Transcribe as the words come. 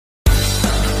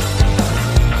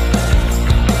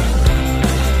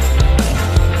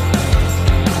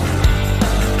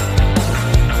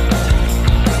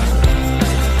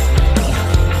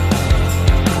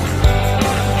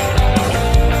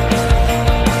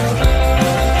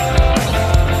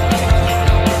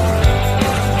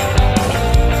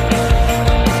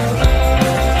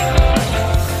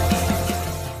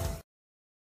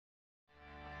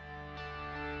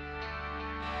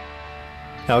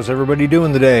How's everybody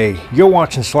doing today? You're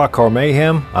watching Slot Car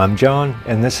Mayhem. I'm John,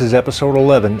 and this is episode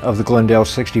 11 of the Glendale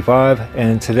 65.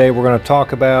 And today we're going to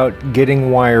talk about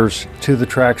getting wires to the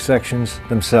track sections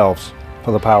themselves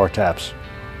for the power taps.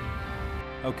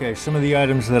 Okay, some of the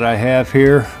items that I have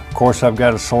here. Of course, I've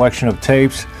got a selection of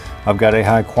tapes. I've got a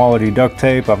high quality duct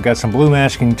tape. I've got some blue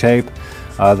masking tape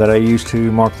that I use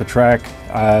to mark the track.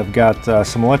 I've got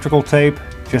some electrical tape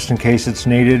just in case it's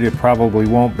needed. It probably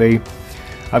won't be.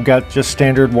 I've got just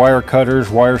standard wire cutters,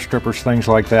 wire strippers, things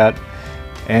like that.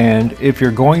 And if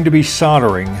you're going to be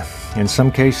soldering, in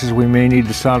some cases we may need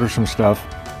to solder some stuff.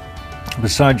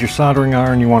 Besides your soldering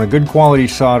iron, you want a good quality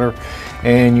solder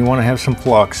and you want to have some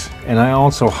flux. And I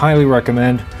also highly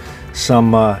recommend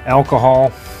some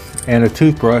alcohol and a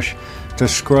toothbrush to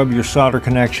scrub your solder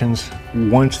connections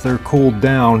once they're cooled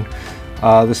down.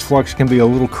 This flux can be a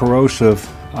little corrosive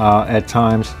at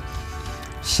times.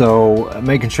 So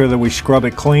making sure that we scrub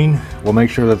it clean will make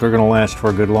sure that they're going to last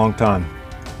for a good long time.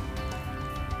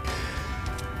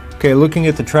 Okay, looking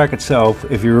at the track itself,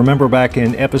 if you remember back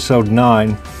in episode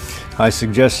 9, I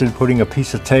suggested putting a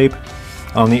piece of tape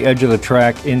on the edge of the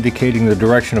track indicating the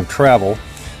direction of travel.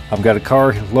 I've got a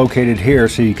car located here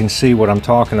so you can see what I'm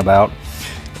talking about.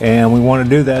 And we want to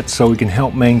do that so we can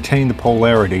help maintain the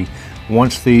polarity.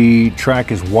 Once the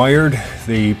track is wired,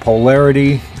 the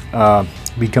polarity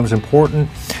becomes important,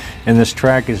 and this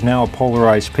track is now a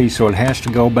polarized piece, so it has to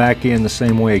go back in the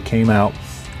same way it came out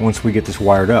once we get this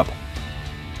wired up.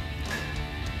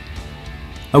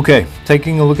 Okay,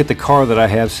 taking a look at the car that I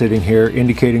have sitting here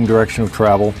indicating direction of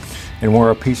travel and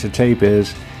where a piece of tape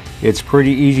is, it's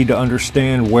pretty easy to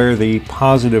understand where the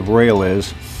positive rail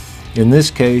is. In this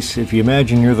case, if you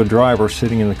imagine you're the driver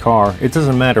sitting in the car, it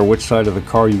doesn't matter which side of the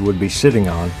car you would be sitting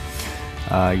on.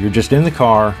 You're just in the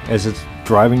car as it's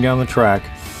driving down the track.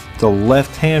 The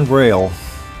left-hand rail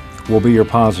will be your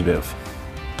positive.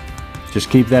 Just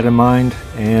keep that in mind,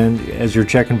 and as you're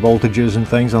checking voltages and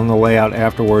things on the layout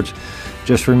afterwards,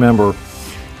 just remember,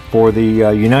 for the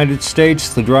United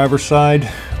States, the driver's side,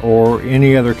 or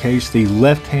any other case, the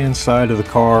left-hand side of the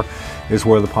car is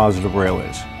where the positive rail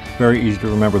is. Very easy to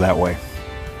remember that way.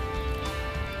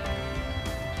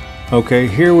 Okay,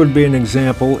 here would be an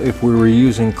example if we were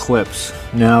using clips.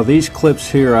 Now these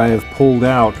clips here I have pulled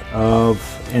out of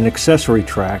an accessory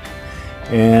track,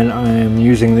 and I am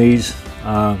using these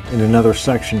in another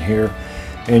section here.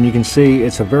 And you can see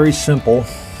it's a very simple,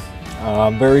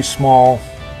 very small,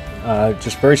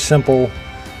 just very simple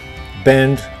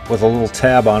bend with a little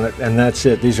tab on it, and that's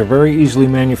it. These are very easily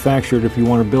manufactured if you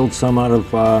want to build some out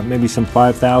of maybe some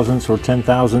 5/1000 or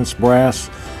 10/1000 brass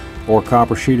or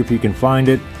copper sheet if you can find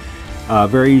it.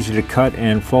 Very easy to cut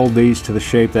and fold these to the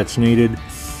shape that's needed.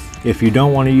 If you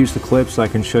don't want to use the clips, I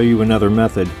can show you another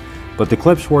method. But the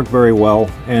clips work very well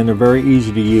and they're very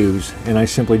easy to use, and I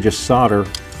simply just solder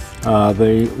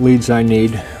the leads I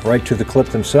need right to the clip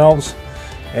themselves,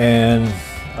 and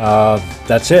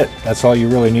that's it. That's all you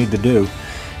really need to do.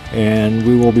 And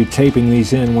we will be taping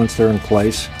these in once they're in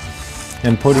place.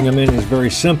 And putting them in is very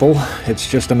simple. It's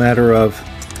just a matter of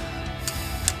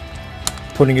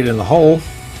putting it in the hole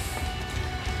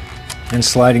and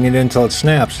sliding it in until it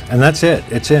snaps, and that's it.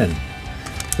 It's in.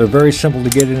 They're very simple to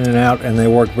get in and out, and they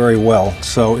work very well.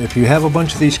 So if you have a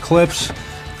bunch of these clips,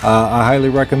 I highly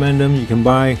recommend them. You can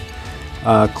buy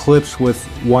clips with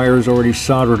wires already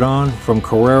soldered on from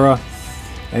Carrera,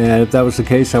 and if that was the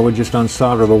case, I would just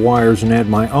unsolder the wires and add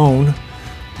my own.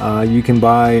 You can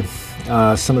buy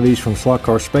some of these from Slot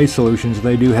Car Space Solutions.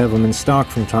 They do have them in stock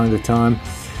from time to time,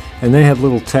 and they have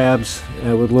little tabs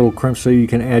with little crimps so you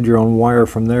can add your own wire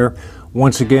from there.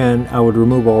 Once again, I would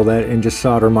remove all that and just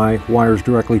solder my wires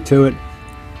directly to it.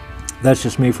 That's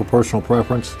just me for personal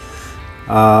preference.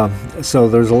 So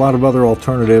there's a lot of other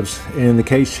alternatives. In the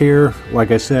case here,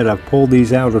 like I said, I've pulled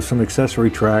these out of some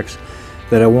accessory tracks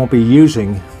that I won't be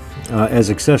using as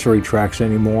accessory tracks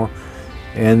anymore.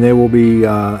 And they will be,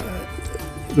 the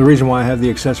reason why I have the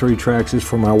accessory tracks is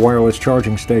for my wireless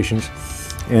charging stations.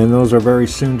 And those are very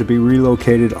soon to be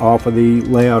relocated off of the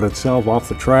layout itself, off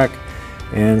the track.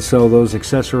 And so those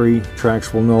accessory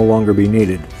tracks will no longer be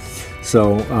needed.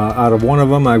 So out of one of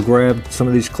them, I've grabbed some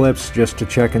of these clips just to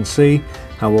check and see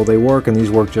how well they work, and these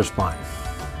work just fine.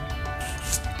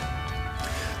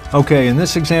 Okay, in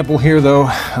this example here though,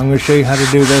 I'm going to show you how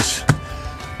to do this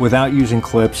without using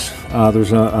clips.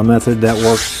 There's a method that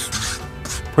works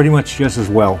pretty much just as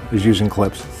well as using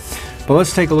clips. But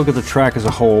let's take a look at the track as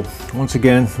a whole. Once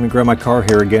again, let me grab my car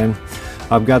here again.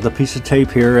 I've got the piece of tape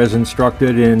here as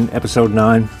instructed in episode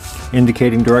 9,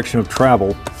 indicating direction of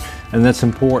travel, and that's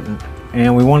important.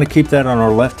 And we want to keep that on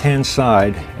our left-hand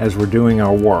side as we're doing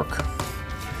our work.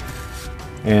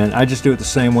 And I just do it the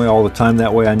same way all the time.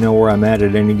 That way I know where I'm at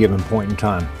any given point in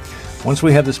time. Once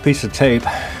we have this piece of tape,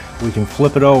 we can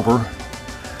flip it over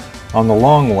on the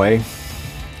long way.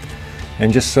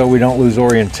 And just so we don't lose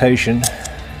orientation,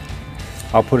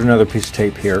 I'll put another piece of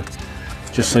tape here,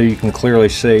 just so you can clearly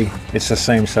see it's the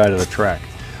same side of the track.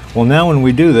 Well, now when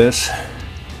we do this,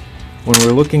 when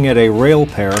we're looking at a rail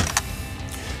pair,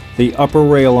 the upper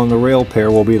rail on the rail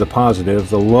pair will be the positive,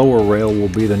 the lower rail will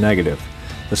be the negative.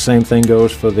 The same thing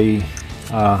goes for the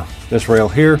this rail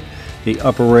here. The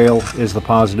upper rail is the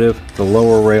positive, the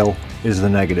lower rail is the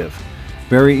negative.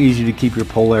 Very easy to keep your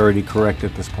polarity correct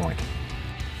at this point.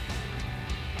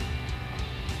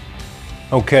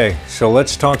 Okay, so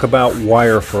let's talk about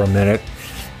wire for a minute.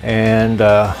 And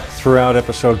throughout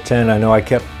episode 10, I know I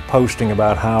kept posting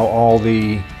about how all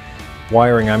the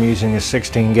wiring I'm using is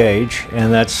 16 gauge,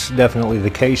 and that's definitely the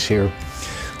case here.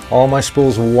 All my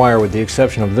spools of wire, with the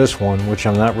exception of this one, which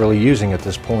I'm not really using at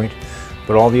this point,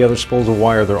 but all the other spools of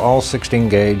wire, they're all 16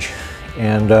 gauge,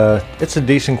 and it's a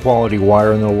decent quality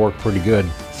wire and they'll work pretty good.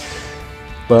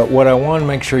 But what I want to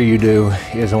make sure you do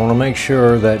is I want to make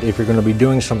sure that if you're going to be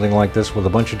doing something like this with a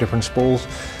bunch of different spools,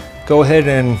 go ahead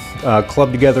and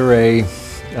club together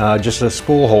just a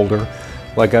spool holder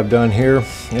like I've done here.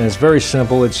 And it's very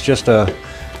simple. It's just a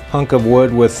hunk of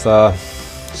wood with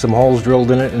some holes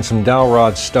drilled in it and some dowel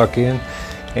rods stuck in,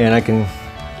 and I can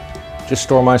just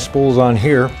store my spools on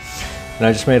here. And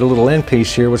I just made a little end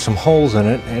piece here with some holes in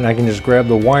it, and I can just grab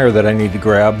the wire that I need to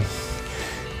grab,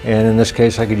 and in this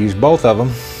case I could use both of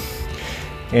them,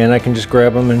 and I can just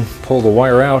grab them and pull the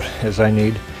wire out as I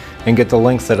need and get the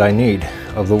length that I need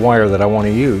of the wire that I want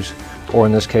to use, or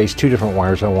in this case 2 different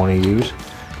wires I want to use.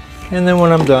 And then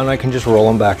when I'm done, I can just roll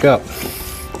them back up.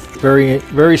 Very,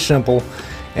 very simple.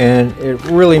 And it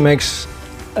really makes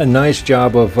a nice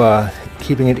job of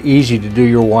keeping it easy to do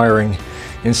your wiring,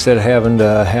 instead of having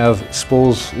to have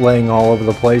spools laying all over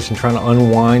the place and trying to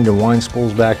unwind and wind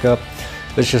spools back up.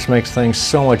 This just makes things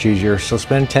so much easier. So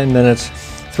spend 10 minutes,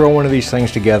 throw one of these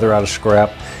things together out of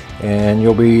scrap, and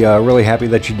you'll be really happy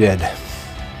that you did.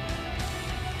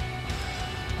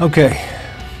 Okay,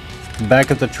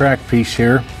 back at the track piece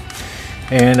here,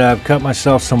 and I've cut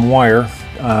myself some wire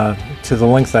to the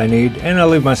length I need, and I'll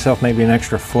leave myself maybe an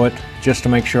extra foot just to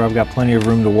make sure I've got plenty of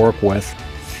room to work with.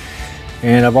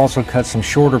 And I've also cut some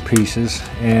shorter pieces,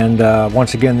 and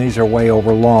once again these are way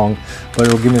over long, but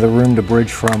it'll give me the room to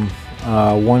bridge from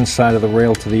one side of the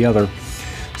rail to the other.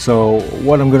 So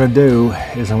what I'm going to do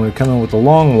is I'm going to come in with the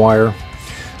long wire,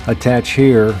 attach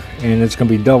here, and it's going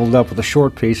to be doubled up with a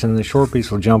short piece, and the short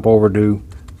piece will jump over to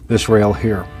this rail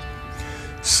here.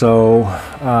 So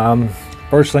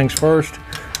first things first,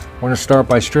 we're going to start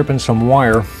by stripping some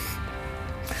wire,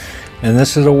 and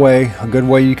this is a good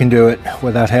way you can do it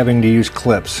without having to use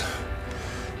clips.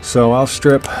 So I'll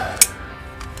strip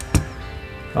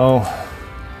a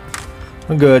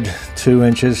good 2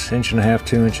 inches, inch and a half,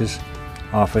 2 inches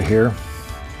off of here,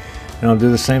 and I'll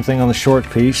do the same thing on the short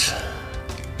piece.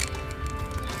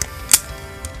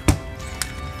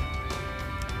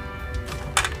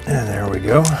 And there we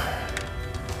go.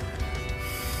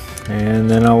 And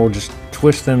then I will just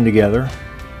twist them together,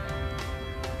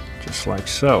 just like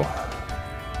so.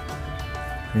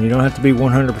 And you don't have to be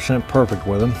 100% perfect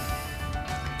with them,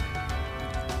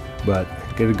 but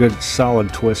get a good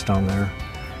solid twist on there.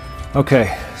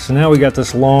 Okay, so now we got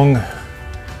this long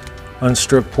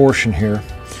unstripped portion here.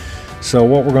 So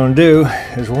what we're going to do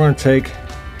is we're going to take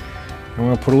and we're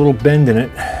going to put a little bend in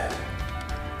it,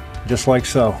 just like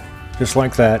so, just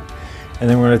like that. And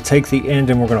then we're going to take the end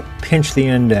and we're going to pinch the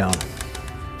end down,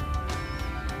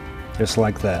 just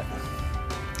like that.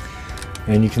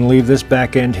 And you can leave this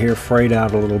back end here frayed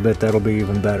out a little bit, that'll be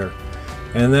even better.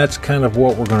 And that's kind of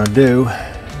what we're going to do.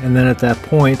 And then at that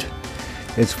point,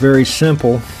 it's very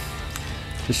simple,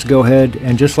 just to go ahead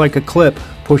and, just like a clip,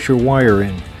 push your wire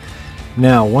in.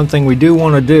 Now, one thing we do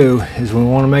want to do is we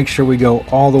want to make sure we go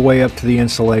all the way up to the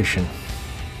insulation,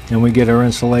 and we get our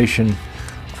insulation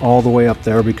all the way up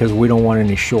there because we don't want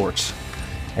any shorts.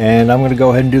 And I'm going to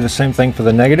go ahead and do the same thing for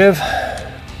the negative.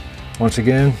 Once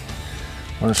again,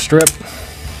 I'm going to strip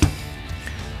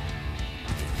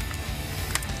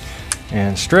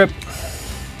and strip.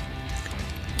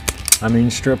 I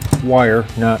mean strip wire,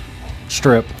 not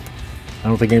strip. I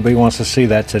don't think anybody wants to see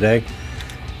that today.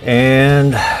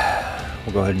 And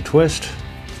we'll go ahead and twist.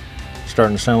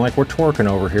 Starting to sound like we're twerking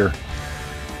over here.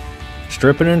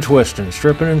 Stripping and twisting,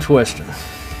 stripping and twisting.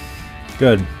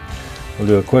 Good. We'll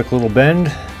do a quick little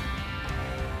bend.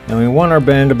 And we want our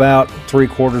bend about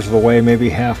 3/4 of the way, maybe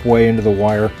halfway into the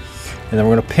wire. And then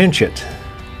we're going to pinch it.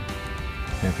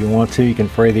 And if you want to, you can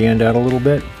fray the end out a little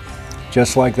bit,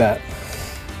 just like that.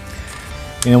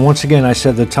 And once again, I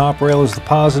said the top rail is the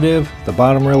positive, the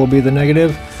bottom rail will be the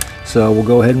negative. So we'll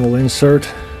go ahead and we'll insert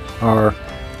our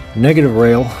negative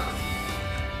rail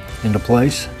into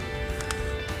place.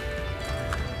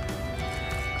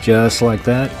 Just like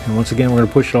that. And once again, we're going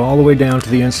to push it all the way down to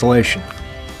the insulation.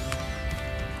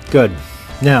 Good.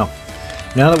 Now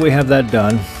that we have that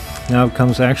done, now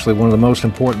comes actually one of the most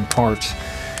important parts,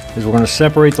 is we're going to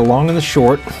separate the long and the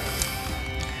short.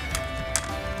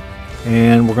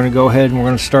 And we're going to go ahead and we're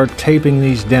going to start taping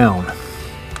these down.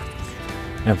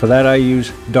 And for that I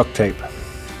use duct tape.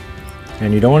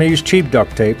 And you don't want to use cheap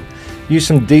duct tape. Use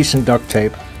some decent duct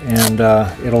tape, and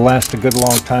it'll last a good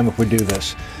long time if we do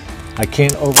this. I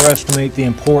can't overestimate the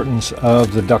importance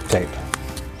of the duct tape.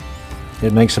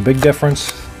 It makes a big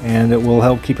difference, and it will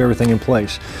help keep everything in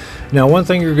place. Now, one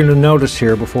thing you're going to notice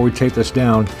here before we tape this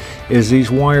down is these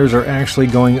wires are actually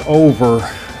going over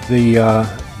the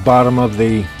bottom of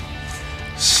the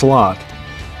slot,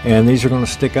 and these are going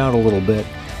to stick out a little bit.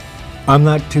 I'm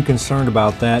not too concerned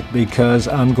about that because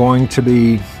I'm going to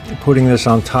be putting this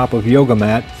on top of yoga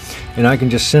mat, and I can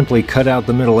just simply cut out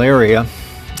the middle area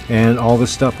and all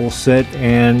this stuff will sit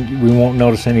and we won't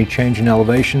notice any change in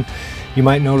elevation. You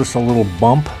might notice a little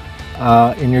bump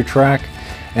in your track,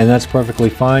 and that's perfectly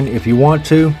fine. If you want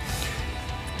to,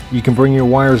 you can bring your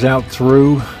wires out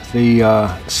through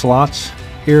the slots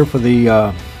here for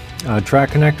the track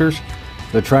connectors,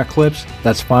 the track clips.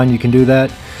 That's fine, you can do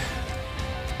that.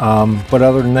 But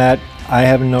other than that, I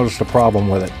haven't noticed a problem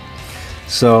with it.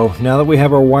 So now that we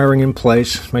have our wiring in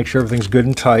place, make sure everything's good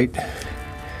and tight.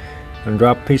 I'm going to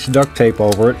drop a piece of duct tape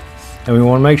over it, and we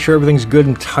want to make sure everything's good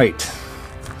and tight.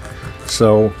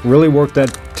 So really work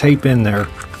that tape in there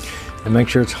and make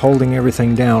sure it's holding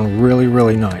everything down really,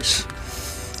 really nice.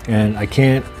 And I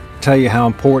can't tell you how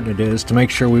important it is to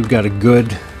make sure we've got a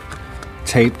good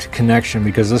taped connection,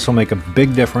 because this will make a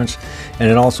big difference, and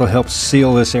it also helps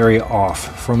seal this area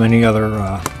off from any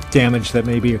other damage that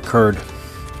may be occurred.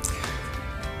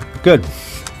 Good.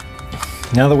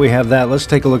 Now that we have that, let's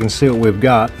take a look and see what we've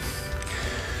got.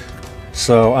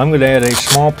 So I'm going to add a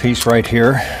small piece right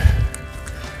here,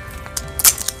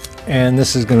 and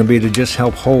this is going to be to just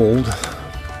help hold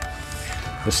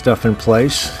the stuff in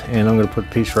place. And I'm going to put a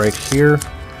piece right here,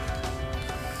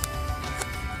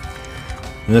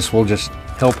 and this will just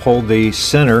help hold the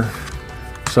center.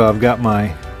 So I've got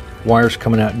my wires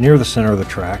coming out near the center of the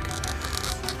track.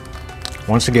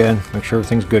 Once again, make sure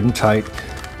everything's good and tight.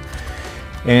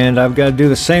 And I've got to do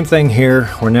the same thing here,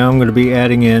 where now I'm going to be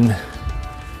adding in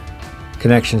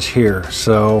connections here.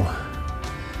 So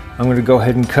I'm going to go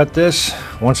ahead and cut this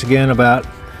once again about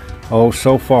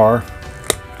so far.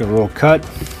 Give a little cut.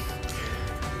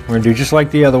 We're going to do just like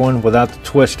the other one without the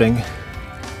twisting.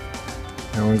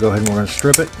 And we're going to go ahead and we're going to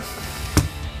strip it.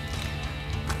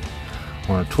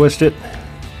 We're going to twist it.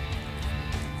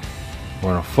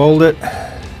 We're going to fold it.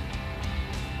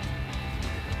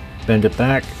 Bend it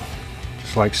back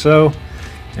just like so,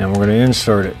 and we're going to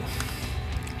insert it.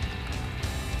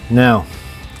 Now,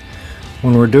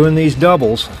 when we're doing these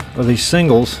doubles or these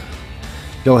singles,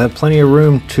 you'll have plenty of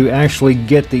room to actually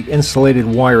get the insulated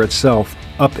wire itself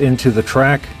up into the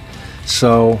track.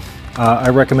 So I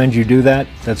recommend you do that.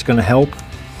 That's going to help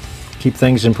keep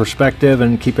things in perspective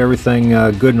and keep everything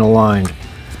good and aligned.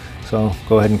 So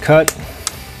go ahead and cut.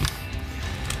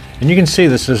 And you can see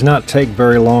this does not take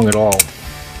very long at all.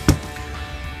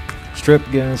 Strip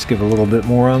again, let's give a little bit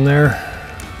more on there.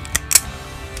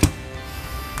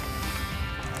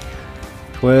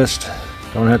 Twist,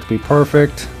 don't have to be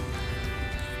perfect.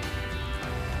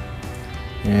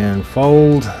 And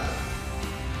fold.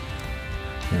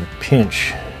 And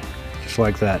pinch, just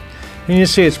like that. And you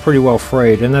see it's pretty well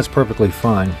frayed, and that's perfectly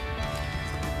fine.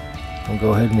 We'll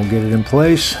go ahead and we'll get it in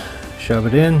place, shove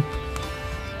it in.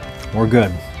 We're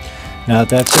good. Now that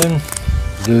that's in,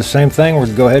 we'll do the same thing. We're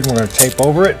going to go ahead and we're going to tape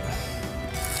over it.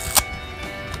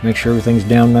 Make sure everything's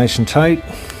down nice and tight.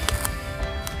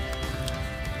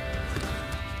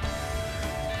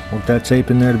 Work that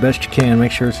tape in there the best you can.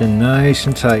 Make sure it's in nice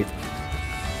and tight.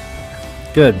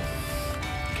 Good.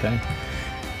 Okay.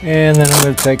 And then I'm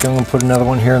going to put another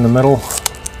one here in the middle.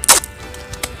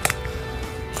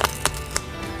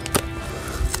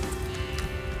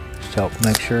 Just help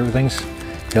make sure everything's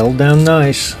held down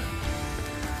nice.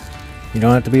 You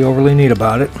don't have to be overly neat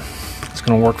about it. It's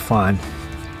going to work fine.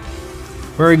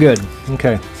 Very good.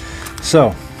 Okay.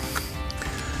 So,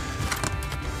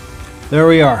 there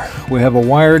we are. We have a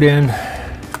wired in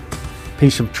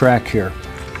piece of track here.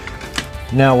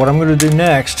 Now what I'm going to do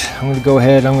next, I'm going to go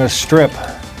ahead, I'm going to strip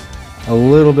a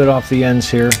little bit off the ends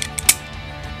here,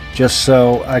 just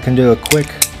so I can do a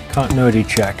quick continuity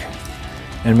check.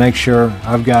 and make sure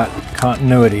I've got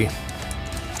continuity,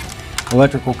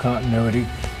 electrical continuity,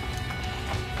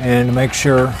 and to make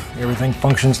sure everything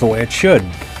functions the way it should.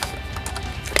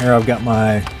 Here I've got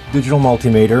my digital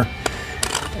multimeter,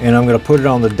 and I'm going to put it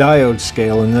on the diode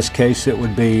scale. In this case it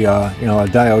would be a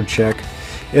diode check.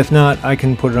 If not, I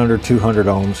can put it under 200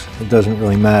 ohms. It doesn't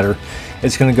really matter.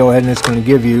 It's going to go ahead and it's going to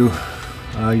give you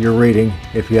your reading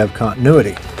if you have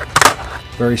continuity.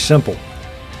 Very simple.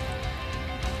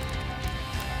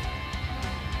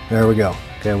 There we go.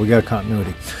 Okay, we got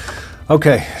continuity.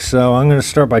 Okay, so I'm going to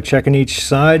start by checking each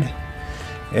side,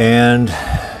 and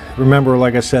remember,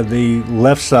 like I said, the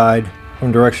left side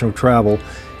from direction of travel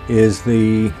is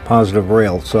the positive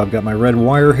rail. So I've got my red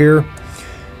wire here,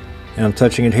 and I'm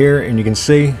touching it here, and you can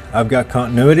see I've got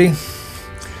continuity.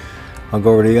 I'll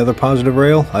go over to the other positive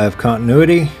rail, I have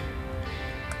continuity,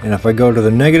 and if I go to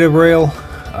the negative rail,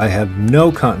 I have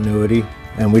no continuity,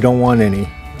 and we don't want any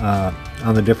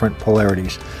on the different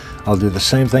polarities. I'll do the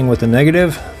same thing with the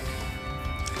negative.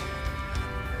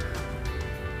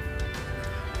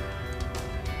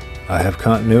 I have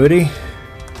continuity,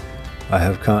 I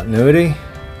have continuity,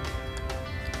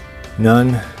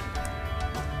 none,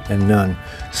 and none.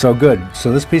 So good.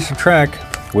 So this piece of track,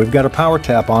 we've got a power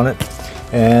tap on it,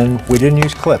 and we didn't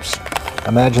use clips.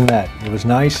 Imagine that. It was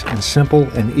nice and simple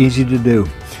and easy to do.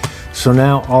 So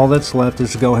now all that's left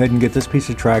is to go ahead and get this piece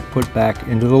of track put back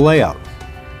into the layout.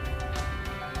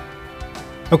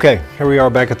 Okay, here we are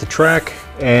back at the track,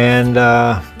 and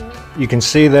you can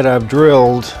see that I've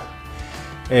drilled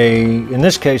in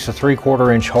this case, a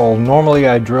 3/4 inch hole. Normally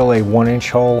I drill a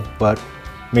 1-inch hole, but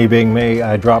me being me,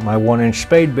 I dropped my 1-inch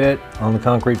spade bit on the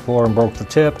concrete floor and broke the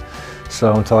tip.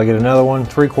 So until I get another one,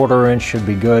 3/4 inch should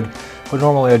be good. But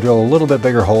normally I drill a little bit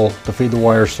bigger hole to feed the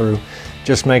wires through.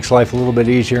 Just makes life a little bit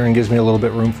easier and gives me a little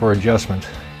bit room for adjustment.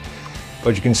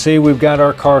 But you can see we've got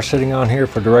our car sitting on here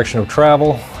for direction of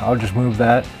travel. I'll just move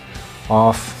that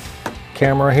off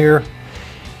camera here.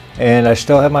 And I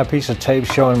still have my piece of tape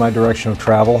showing my direction of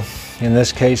travel. In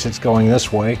this case, it's going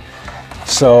this way.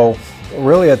 So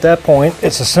really at that point,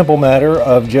 it's a simple matter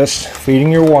of just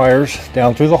feeding your wires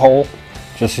down through the hole,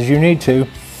 just as you need to,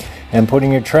 and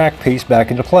putting your track piece back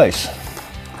into place.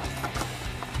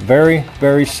 Very,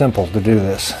 very simple to do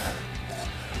this.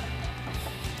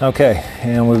 Okay,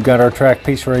 and we've got our track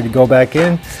piece ready to go back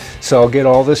in. So I'll get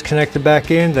all this connected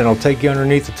back in, then I'll take you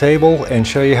underneath the table and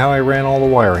show you how I ran all the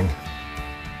wiring.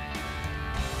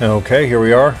 Okay, here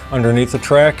we are underneath the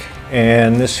track,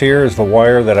 and this here is the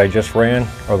wire that I just ran,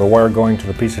 or the wire going to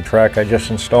the piece of track I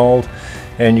just installed.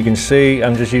 And you can see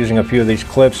I'm just using a few of these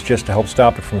clips just to help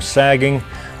stop it from sagging.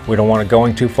 We don't want it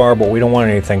going too far, but we don't want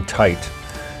anything tight.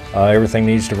 Everything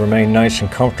needs to remain nice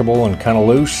and comfortable and kind of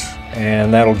loose,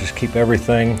 and that'll just keep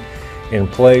everything in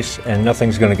place, and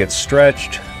nothing's going to get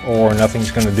stretched or nothing's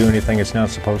going to do anything it's not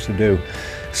supposed to do.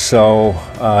 So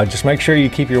just make sure you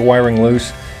keep your wiring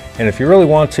loose. And if you really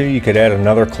want to, you could add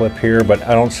another clip here, but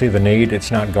I don't see the need.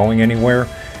 It's not going anywhere,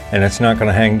 and it's not going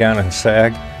to hang down and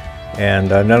sag. And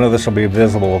none of this will be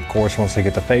visible, of course, once they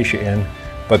get the fascia in.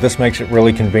 But this makes it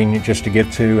really convenient just to get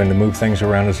to and to move things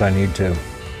around as I need to.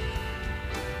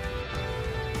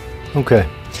 Okay,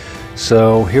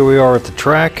 so here we are at the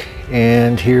track,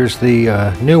 and here's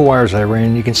the new wires I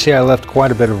ran. You can see I left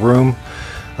quite a bit of room,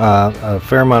 a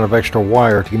fair amount of extra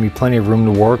wire to give me plenty of room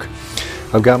to work.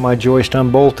 I've got my joist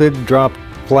unbolted, dropped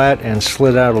flat, and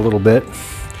slid out a little bit.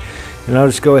 And I'll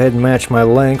just go ahead and match my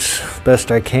lengths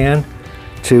best I can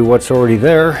to what's already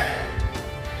there.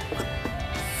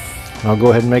 I'll go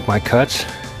ahead and make my cuts.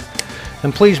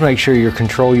 And please make sure your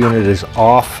control unit is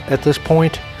off at this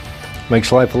point.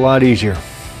 Makes life a lot easier.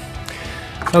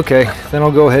 Okay, then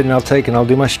I'll go ahead and I'll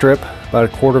do my strip about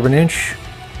 1/4 inch.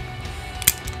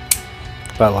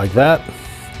 About like that.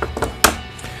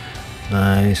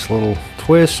 Nice little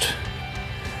twist.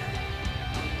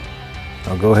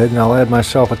 I'll go ahead and I'll add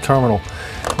myself a terminal.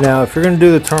 Now, if you're going to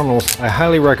do the terminals, I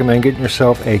highly recommend getting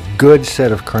yourself a good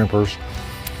set of crimpers.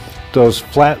 Those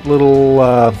flat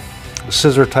little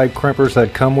scissor type crimpers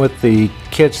that come with the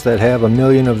kits that have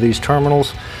 1,000,000 of these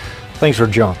terminals, things are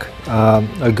junk.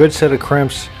 A good set of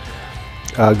crimpers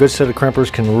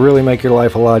can really make your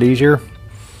life a lot easier.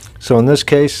 So in this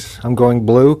case, I'm going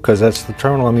blue because that's the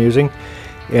terminal I'm using.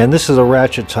 And this is a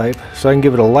ratchet type, so I can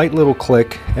give it a light little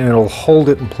click and it'll hold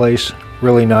it in place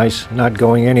really nice, not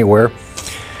going anywhere.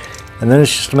 And then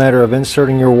it's just a matter of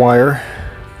inserting your wire.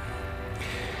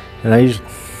 And I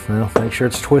make sure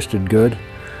it's twisted good.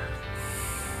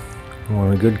 I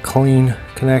want a good clean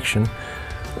connection.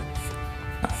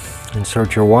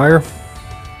 Insert your wire.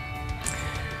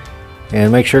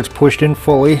 And make sure it's pushed in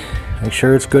fully. Make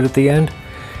sure it's good at the end.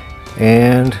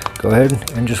 and go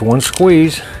ahead and just one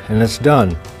squeeze and it's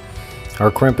done.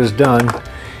 Our crimp is done.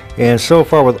 And so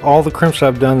far with all the crimps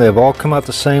I've done, they've all come out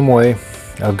the same way.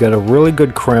 I've got a really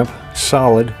good crimp,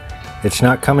 solid. It's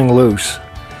not coming loose,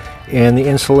 and the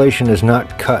insulation is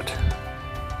not cut.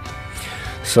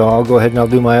 So I'll go ahead and I'll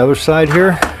do my other side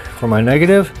here for my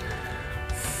negative.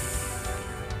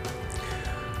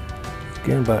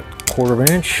 Again, about 1/4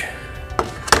 inch.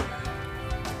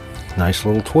 Nice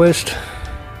little twist.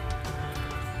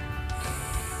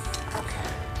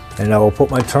 And I will put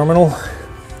my terminal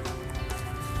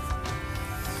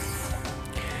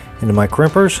into my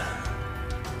crimpers.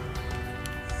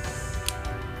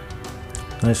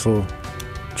 Nice little,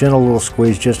 gentle little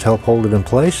squeeze just to help hold it in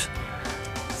place.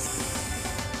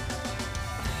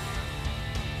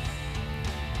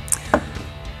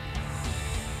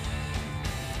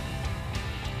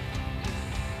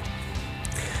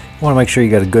 You want to make sure you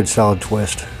got a good solid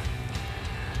twist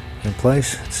in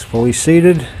place. It's fully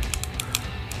seated.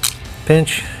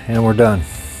 Pinch, and we're done.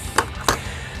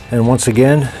 And once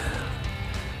again,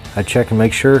 I check and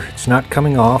make sure it's not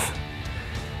coming off,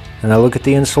 and I look at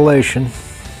the insulation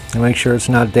and make sure it's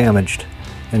not damaged,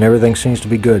 and everything seems to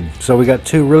be good. So we got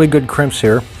 2 really good crimps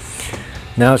here.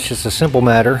 Now it's just a simple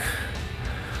matter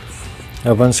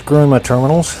of unscrewing my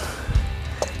terminals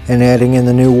and adding in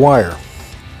the new wire.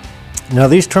 Now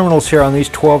these terminals here on these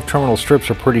 12 terminal strips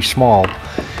are pretty small,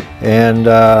 and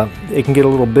it can get a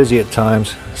little busy at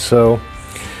times. So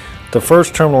the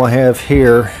first terminal I have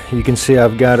here, you can see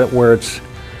I've got it where it's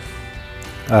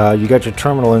you got your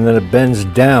terminal and then it bends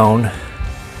down,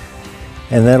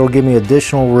 and that'll give me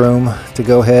additional room to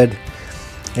go ahead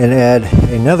and add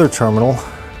another terminal.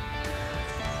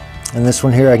 And this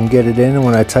one here I can get it in, and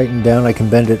when I tighten down I can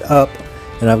bend it up,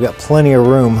 and I've got plenty of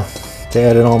room to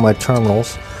add in all my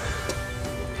terminals.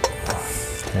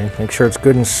 Okay, make sure it's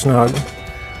good and snug.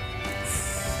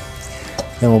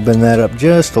 Then we'll bend that up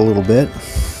just a little bit.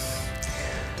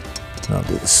 And I'll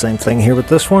do the same thing here with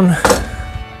this one.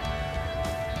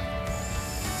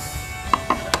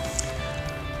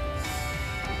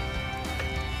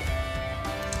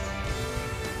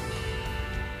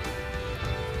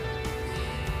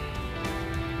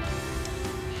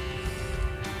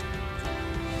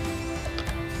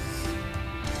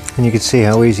 And you can see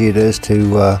how easy it is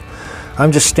to,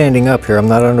 I'm just standing up here, I'm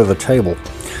not under the table.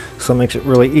 So it makes it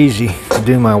really easy to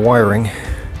do my wiring.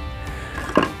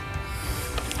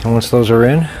 And once those are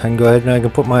in, I can go ahead and I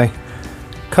can put my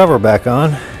cover back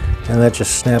on, and that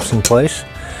just snaps in place.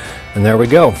 And there we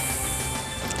go.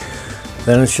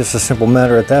 Then it's just a simple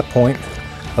matter at that point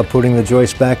of putting the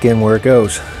joist back in where it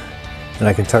goes. And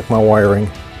I can tuck my wiring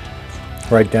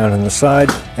right down in the side,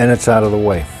 and it's out of the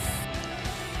way.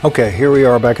 Okay, here we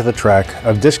are back at the track.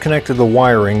 I've disconnected the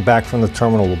wiring back from the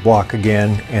terminal block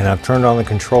again, and I've turned on the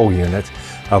control unit.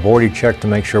 I've already checked to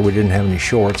make sure we didn't have any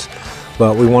shorts,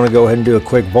 but we want to go ahead and do a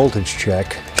quick voltage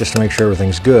check just to make sure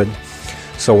everything's good.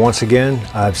 So once again,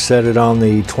 I've set it on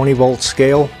the 20 volt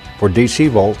scale for DC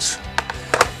volts,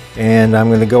 and I'm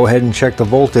going to go ahead and check the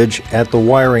voltage at the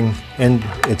wiring end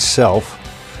itself.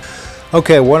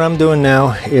 Okay, what I'm doing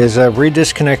now is I've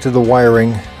redisconnected the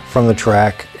wiring from the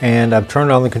track, and I've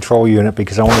turned on the control unit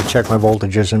because I want to check my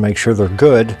voltages and make sure they're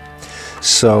good.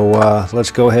 So let's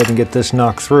go ahead and get this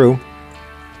knocked through.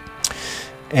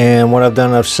 And what I've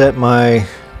done, I've set my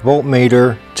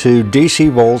voltmeter to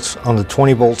DC volts on the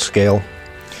 20 volt scale,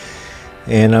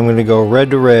 and I'm going to go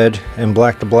red to red and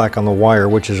black to black on the wire,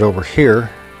 which is over here.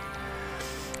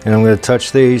 And I'm going to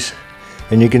touch these,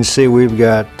 and you can see we've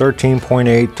got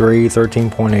 13.83,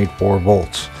 13.84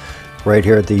 volts right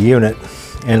here at the unit.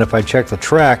 And if I check the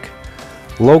track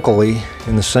locally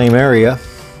in the same area,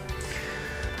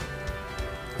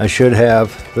 I should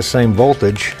have the same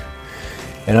voltage.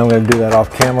 And I'm going to do that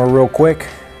off camera real quick.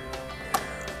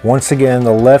 Once again,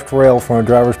 the left rail from a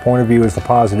driver's point of view is the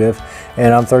positive,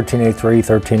 and I'm 13.83,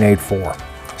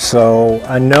 13.84. So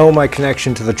I know my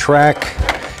connection to the track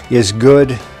is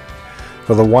good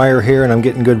for the wire here, and I'm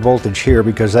getting good voltage here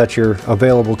because that's your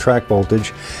available track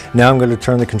voltage. Now I'm going to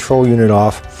turn the control unit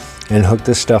off and hook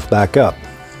this stuff back up.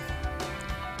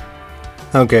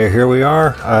 Okay, here we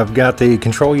are. I've got the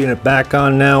control unit back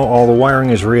on now. All the wiring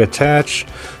is reattached.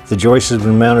 The joist has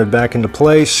been mounted back into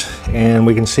place, and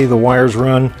we can see the wires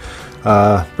run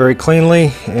very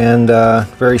cleanly and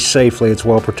very safely. It's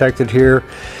well protected here.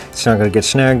 It's not going to get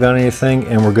snagged on anything,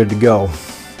 and we're good to go.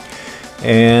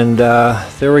 And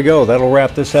there we go. That'll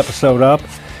wrap this episode up,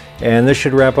 and this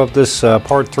should wrap up this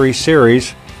part 3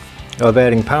 series of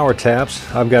adding power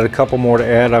taps. I've got a couple more to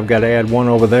add. I've got to add one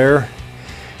over there,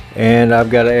 and I've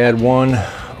got to add one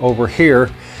over here,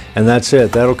 and that's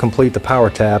it. That'll complete the power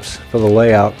taps for the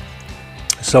layout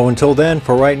So until then,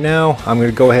 for right now, I'm going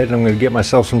to go ahead and I'm going to get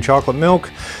myself some chocolate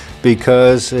milk,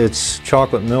 because it's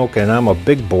chocolate milk and I'm a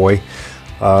big boy.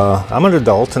 I'm an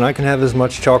adult and I can have as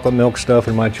much chocolate milk stuff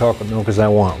in my chocolate milk as I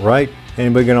want, right?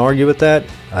 Anybody gonna argue with that?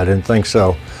 I didn't think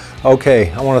so.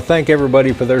 Okay, I want to thank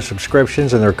everybody for their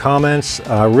subscriptions and their comments.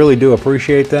 I really do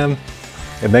appreciate them.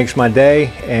 It makes my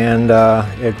day, and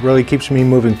it really keeps me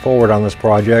moving forward on this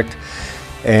project.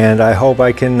 And I hope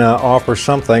I can offer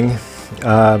something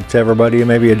to everybody,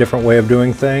 maybe a different way of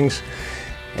doing things.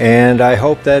 And I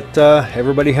hope that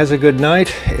everybody has a good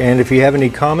night. And if you have any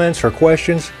comments or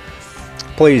questions,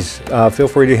 please feel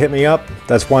free to hit me up.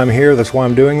 That's why I'm here. That's why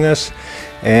I'm doing this.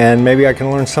 And maybe I can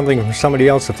learn something from somebody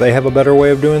else if they have a better way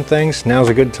of doing things. Now's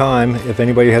a good time. If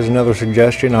anybody has another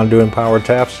suggestion on doing power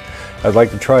taps, I'd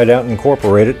like to try it out and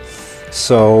incorporate it.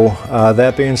 So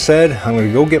that being said, I'm going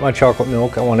to go get my chocolate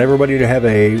milk. I want everybody to have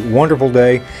a wonderful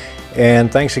day.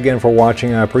 And thanks again for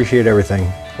watching. I appreciate everything.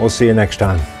 We'll see you next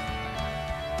time.